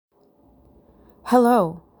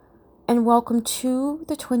Hello, and welcome to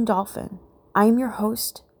the Twin Dolphin. I'm your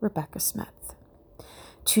host, Rebecca Smith.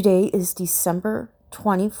 Today is December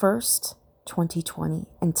 21st, 2020,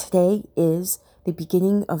 and today is the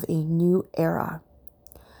beginning of a new era,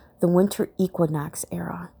 the winter equinox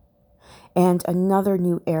era, and another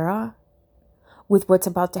new era with what's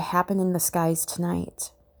about to happen in the skies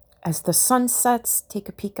tonight. As the sun sets, take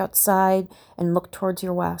a peek outside and look towards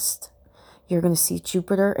your west. You're going to see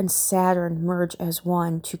Jupiter and Saturn merge as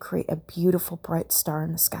one to create a beautiful bright star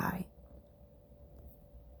in the sky.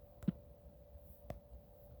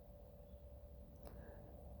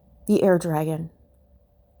 The Air Dragon.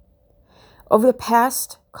 Over the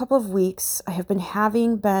past couple of weeks, I have been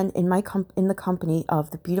in the company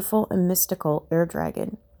of the beautiful and mystical Air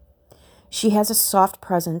Dragon. She has a soft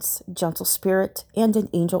presence, gentle spirit, and an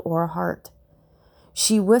angel aura heart.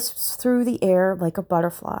 She wisps through the air like a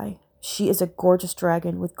butterfly. She is a gorgeous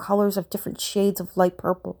dragon with colors of different shades of light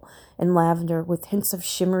purple and lavender with hints of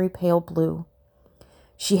shimmery pale blue.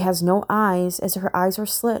 She has no eyes, as her eyes are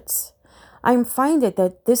slits. I am finding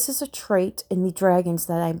that this is a trait in the dragons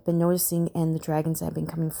that I've been noticing and the dragons that have been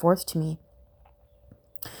coming forth to me.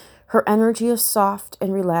 Her energy is soft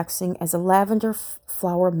and relaxing as a lavender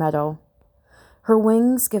flower meadow. Her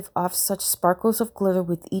wings give off such sparkles of glitter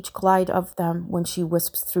with each glide of them when she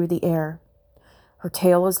wisps through the air. Her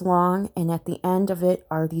tail is long, and at the end of it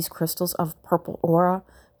are these crystals of purple aura,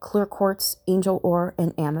 clear quartz, angel ore,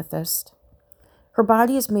 and amethyst. Her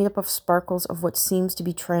body is made up of sparkles of what seems to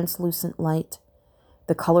be translucent light.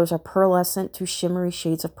 The colors are pearlescent to shimmery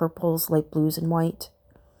shades of purples, light blues, and white.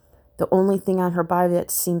 The only thing on her body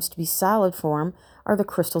that seems to be solid form are the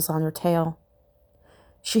crystals on her tail.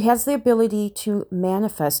 She has the ability to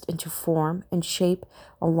manifest into form and shape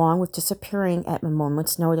along with disappearing at a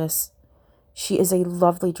moment's notice. She is a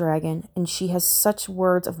lovely dragon, and she has such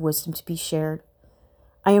words of wisdom to be shared.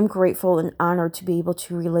 I am grateful and honored to be able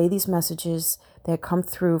to relay these messages that come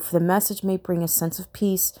through, for the message may bring a sense of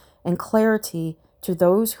peace and clarity to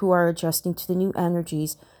those who are adjusting to the new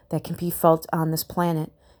energies that can be felt on this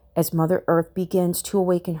planet as Mother Earth begins to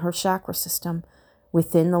awaken her chakra system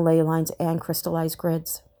within the ley lines and crystallized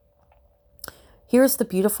grids. Here's the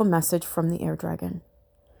beautiful message from the Air Dragon.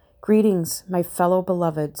 Greetings, my fellow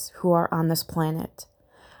beloveds who are on this planet.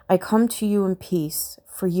 I come to you in peace,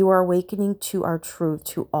 for you are awakening to our truth,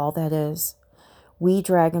 to all that is. We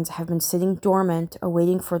dragons have been sitting dormant,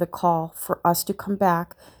 awaiting for the call for us to come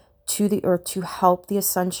back to the earth to help the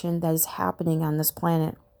ascension that is happening on this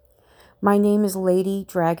planet. My name is Lady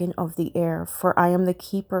Dragon of the Air, for I am the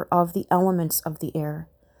keeper of the elements of the air.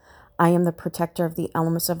 I am the protector of the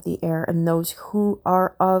elements of the air and those who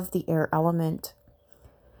are of the air element.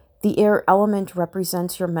 The air element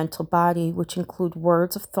represents your mental body, which include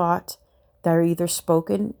words of thought that are either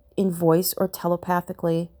spoken in voice or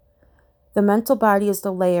telepathically. The mental body is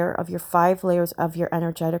the layer of your 5 layers of your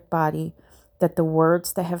energetic body, that the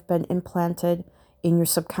words that have been implanted in your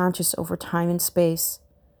subconscious over time and space.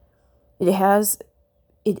 It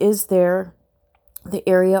is there, the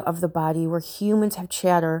area of the body where humans have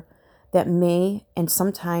chatter that may and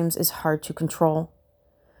sometimes is hard to control.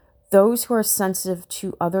 Those who are sensitive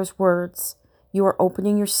to others' words, you are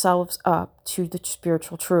opening yourselves up to the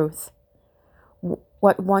spiritual truth.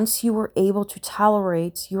 What once you were able to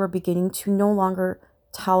tolerate, you are beginning to no longer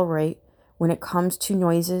tolerate when it comes to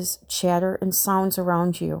noises, chatter, and sounds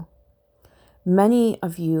around you. Many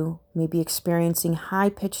of you may be experiencing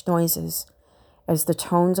high-pitched noises as the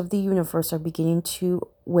tones of the universe are beginning to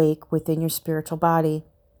wake within your spiritual body.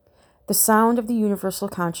 The sound of the universal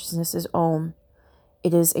consciousness is Om.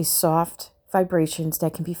 It is a soft vibrations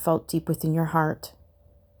that can be felt deep within your heart.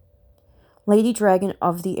 Lady Dragon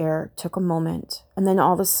of the Air took a moment, and then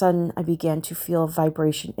all of a sudden I began to feel a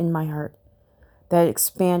vibration in my heart that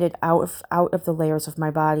expanded out of the layers of my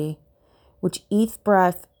body. With each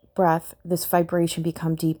breath, this vibration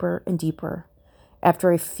became deeper and deeper.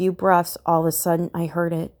 After a few breaths, all of a sudden I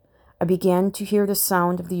heard it. I began to hear the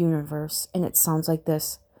sound of the universe, and it sounds like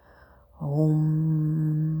this. Om.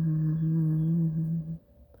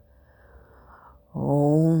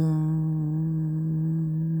 Om.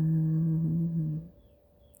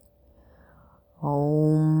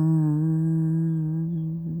 Om.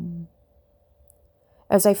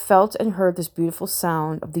 As I felt and heard this beautiful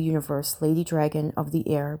sound of the universe, Lady Dragon of the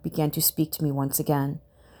Air began to speak to me once again.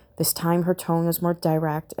 This time her tone was more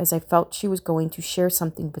direct, as I felt she was going to share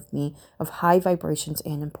something with me of high vibrations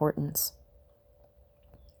and importance.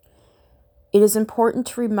 It is important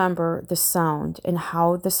to remember the sound and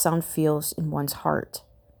how the sound feels in one's heart.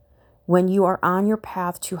 When you are on your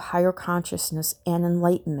path to higher consciousness and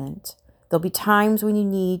enlightenment, There'll be times when you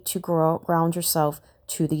need to ground yourself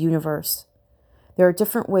to the universe. There are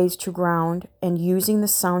different ways to ground, and using the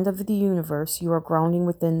sound of the universe, you are grounding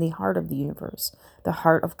within the heart of the universe, the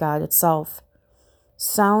heart of God itself.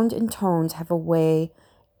 Sound and tones have a way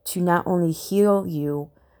to not only heal you,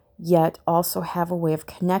 yet also have a way of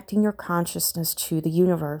connecting your consciousness to the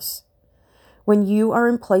universe. When you are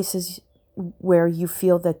in places where you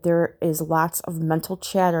feel that there is lots of mental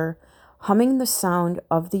chatter, humming the sound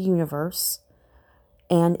of the universe,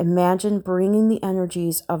 and imagine bringing the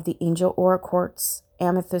energies of the angel aura quartz,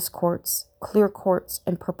 amethyst quartz, clear quartz,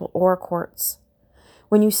 and purple aura quartz.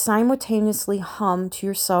 When you simultaneously hum to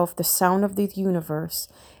yourself the sound of the universe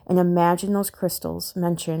and imagine those crystals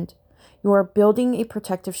mentioned, you are building a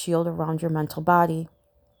protective shield around your mental body.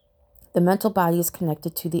 The mental body is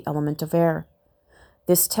connected to the element of air.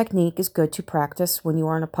 This technique is good to practice when you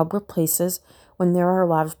are in public places when there are a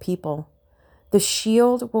lot of people. The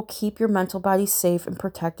shield will keep your mental body safe and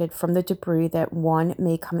protected from the debris that one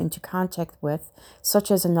may come into contact with, such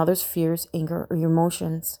as another's fears, anger, or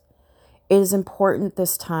emotions. It is important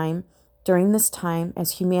during this time,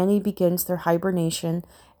 as humanity begins their hibernation,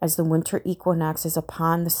 as the winter equinox is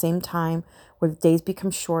upon the same time where the days become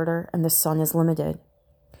shorter and the sun is limited.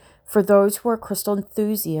 For those who are crystal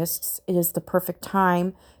enthusiasts, it is the perfect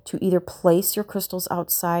time to either place your crystals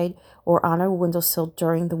outside or on a windowsill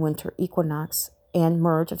during the winter equinox and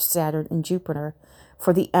merge of Saturn and Jupiter,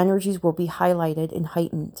 for the energies will be highlighted and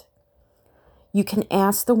heightened. You can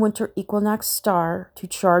ask the winter equinox star to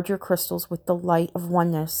charge your crystals with the light of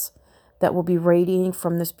oneness that will be radiating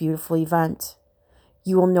from this beautiful event.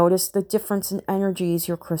 You will notice the difference in energies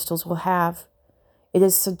your crystals will have. It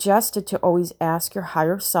is suggested to always ask your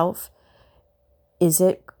higher self, is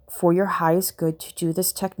it for your highest good to do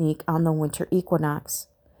this technique on the winter equinox?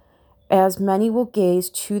 As many will gaze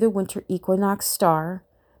to the winter equinox star,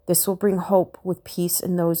 this will bring hope with peace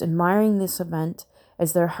in those admiring this event,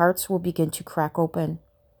 as their hearts will begin to crack open.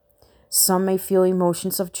 Some may feel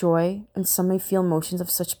emotions of joy, and some may feel emotions of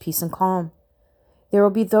such peace and calm. There will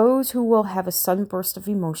be those who will have a sudden burst of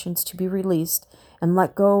emotions to be released and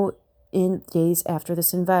let go in days after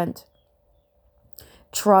this event.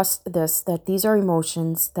 Trust this, that these are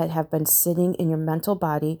emotions that have been sitting in your mental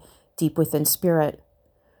body deep within spirit.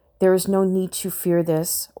 There is no need to fear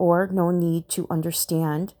this or no need to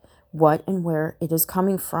understand what and where it is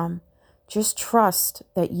coming from. Just trust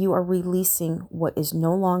that you are releasing what is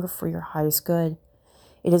no longer for your highest good.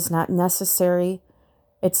 It's not necessarily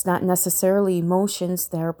emotions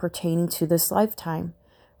that are pertaining to this lifetime,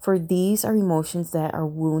 for these are emotions that are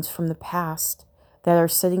wounds from the past that are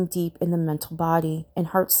sitting deep in the mental body and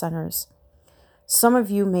heart centers. Some of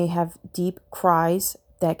you may have deep cries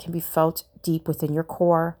that can be felt deep within your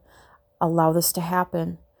core. Allow this to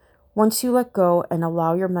happen. Once you let go and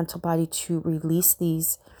allow your mental body to release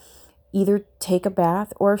these, either take a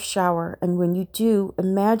bath or a shower, and when you do,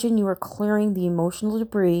 imagine you are clearing the emotional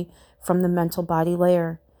debris from the mental body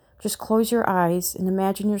layer. Just close your eyes and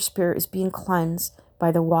imagine your spirit is being cleansed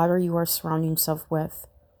by the water you are surrounding yourself with.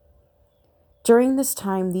 During this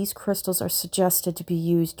time, these crystals are suggested to be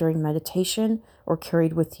used during meditation or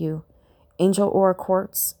carried with you. Angel aura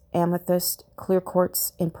quartz, amethyst, clear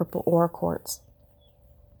quartz, and purple aura quartz.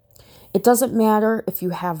 It doesn't matter if you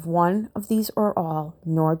have one of these or all,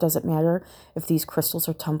 nor does it matter if these crystals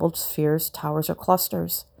are tumbled spheres, towers, or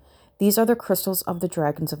clusters. These are the crystals of the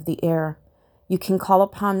dragons of the air. You can call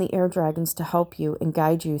upon the air dragons to help you and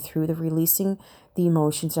guide you through the releasing the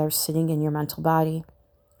emotions that are sitting in your mental body.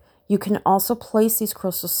 You can also place these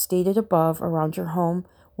crystals stated above around your home,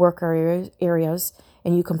 work areas,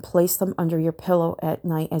 and you can place them under your pillow at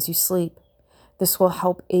night as you sleep. This will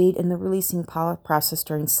help aid in the releasing process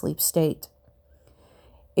during sleep state.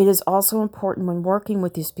 It is also important when working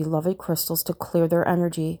with these beloved crystals to clear their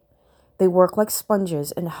energy. They work like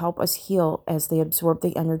sponges and help us heal as they absorb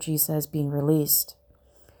the energies that is being released.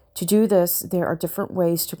 To do this, there are different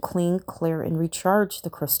ways to clean, clear, and recharge the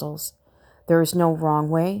crystals. There is no wrong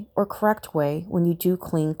way or correct way when you do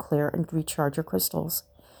clean, clear, and recharge your crystals.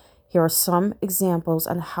 Here are some examples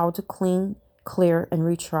on how to clean, clear, and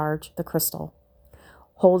recharge the crystal.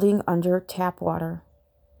 Holding under tap water,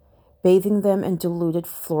 bathing them in diluted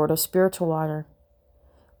Florida spiritual water,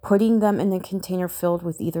 putting them in a container filled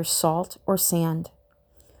with either salt or sand,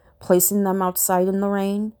 placing them outside in the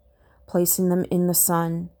rain, placing them in the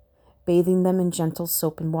sun, bathing them in gentle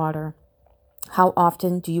soap and water. How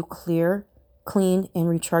often do you clean, and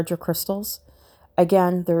recharge your crystals?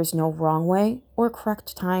 Again, there is no wrong way or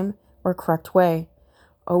correct time or correct way.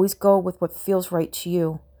 Always go with what feels right to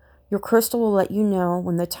you. Your crystal will let you know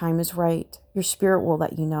when the time is right. Your spirit will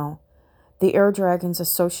let you know. The air dragons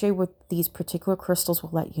associated with these particular crystals will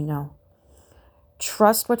let you know.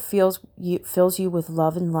 Trust what fills you with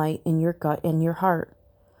love and light in your gut and your heart.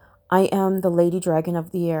 I am the Lady Dragon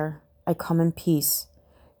of the Air. I come in peace.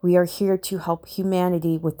 We are here to help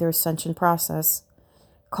humanity with their ascension process.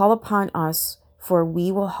 Call upon us, for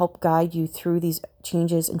we will help guide you through these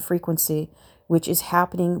changes in frequency, which is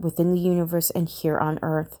happening within the universe and here on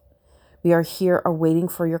Earth. We are here awaiting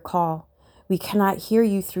for your call. We cannot hear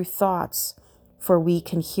you through thoughts, for we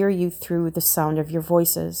can hear you through the sound of your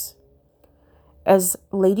voices. As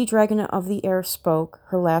Lady Dragon of the Air spoke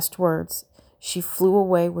her last words, she flew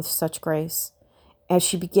away with such grace. As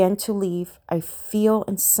she began to leave, I feel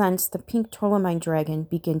and sense the pink tourmaline dragon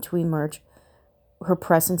begin to emerge, her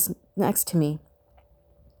presence next to me.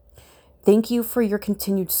 Thank you for your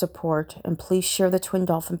continued support, and please share the Twin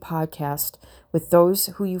Dolphin podcast with those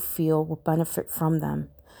who you feel will benefit from them.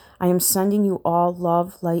 I am sending you all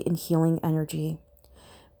love, light, and healing energy.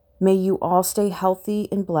 May you all stay healthy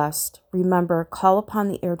and blessed. Remember, call upon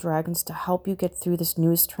the air dragons to help you get through this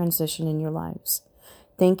newest transition in your lives.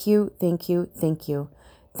 Thank you, thank you, thank you.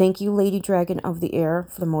 Thank you, Lady Dragon of the Air,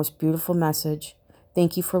 for the most beautiful message.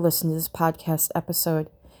 Thank you for listening to this podcast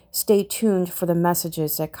episode. Stay tuned for the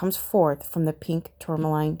messages that comes forth from the pink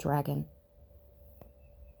tourmaline dragon.